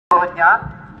Доброго дня.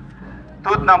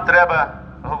 Тут нам треба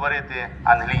говорити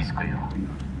англійською.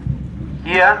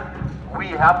 Here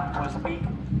we have to speak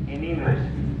in English.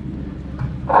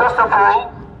 First of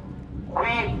all,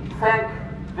 we thank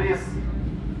this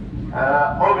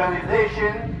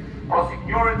organization for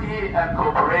security and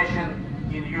cooperation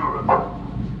in Europe.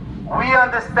 We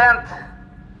understand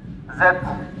that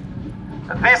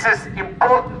this is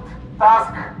important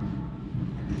task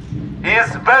is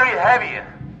very heavy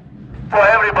for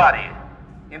everybody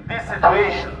in this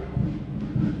situation.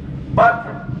 But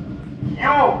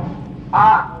you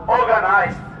are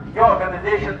organized, your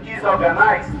organization is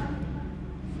organized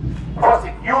for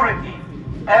security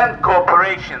and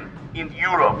cooperation in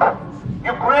Europe.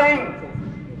 Ukraine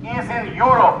is in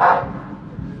Europe.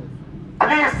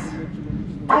 Please,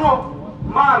 2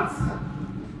 months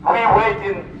we wait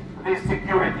in this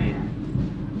security.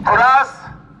 For us,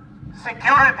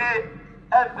 security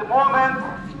at the moment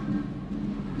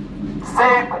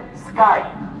save sky,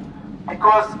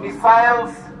 because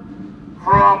missiles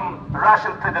from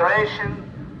Russian Federation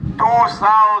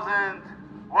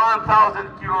 1,000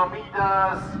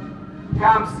 kilometers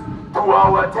comes to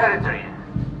our territory.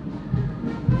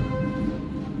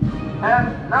 And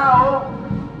now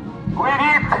we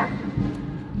need to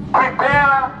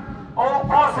prepare all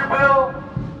possible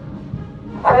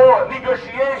for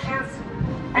negotiations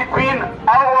between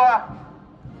our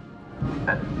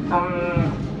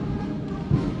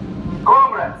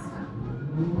comrades,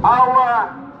 our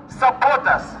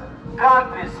supporters,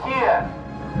 countries here,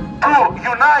 to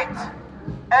unite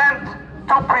and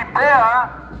to prepare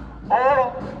all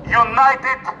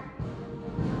united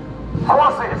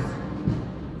forces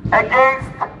against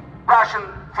Russian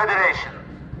Federation.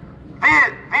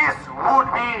 This would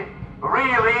be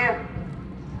really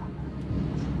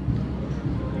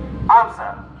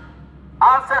answer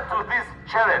to this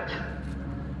challenge.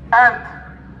 And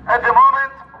at the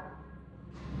moment,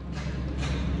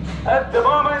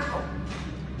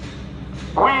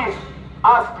 we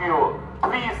ask you,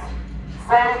 please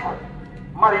save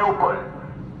Mariupol.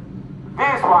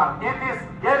 This one, it is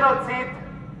genocide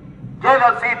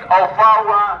of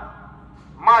our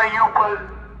Mariupol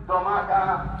Domaka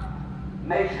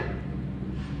nation.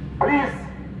 Please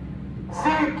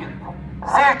think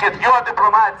it, you are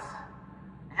diplomats,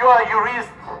 you are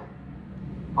jurists,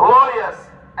 lawyers,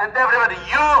 and everybody.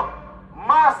 You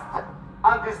must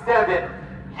understand it.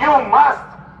 You must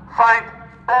find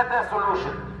better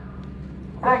solution.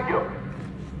 Thank you.